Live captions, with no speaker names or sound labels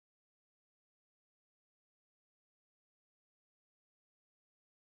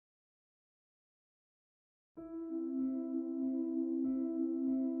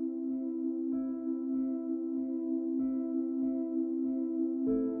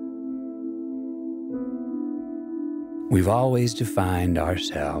We've always defined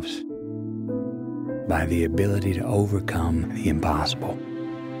ourselves by the ability to overcome the impossible.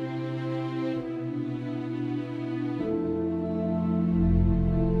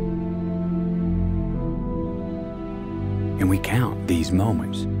 And we count these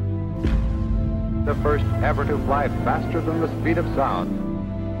moments. The first ever to fly faster than the speed of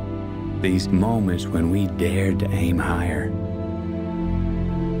sound. These moments when we dared to aim higher,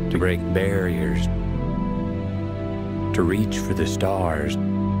 to break barriers, to reach for the stars.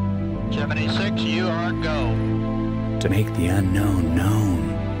 76, you are go. To make the unknown known.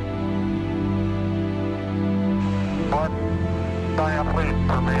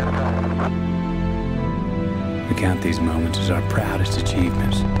 We count these moments as our proudest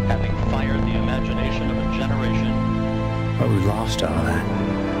achievements. Having fired the imagination of a generation. But we've lost all that.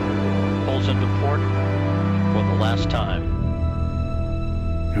 Pulls into port for the last time.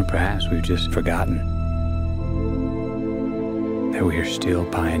 Or perhaps we've just forgotten that we are still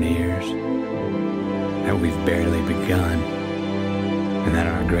pioneers, that we've barely begun, and that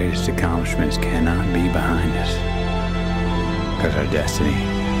our greatest accomplishments cannot be behind us, because our destiny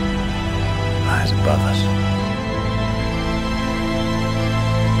lies above us.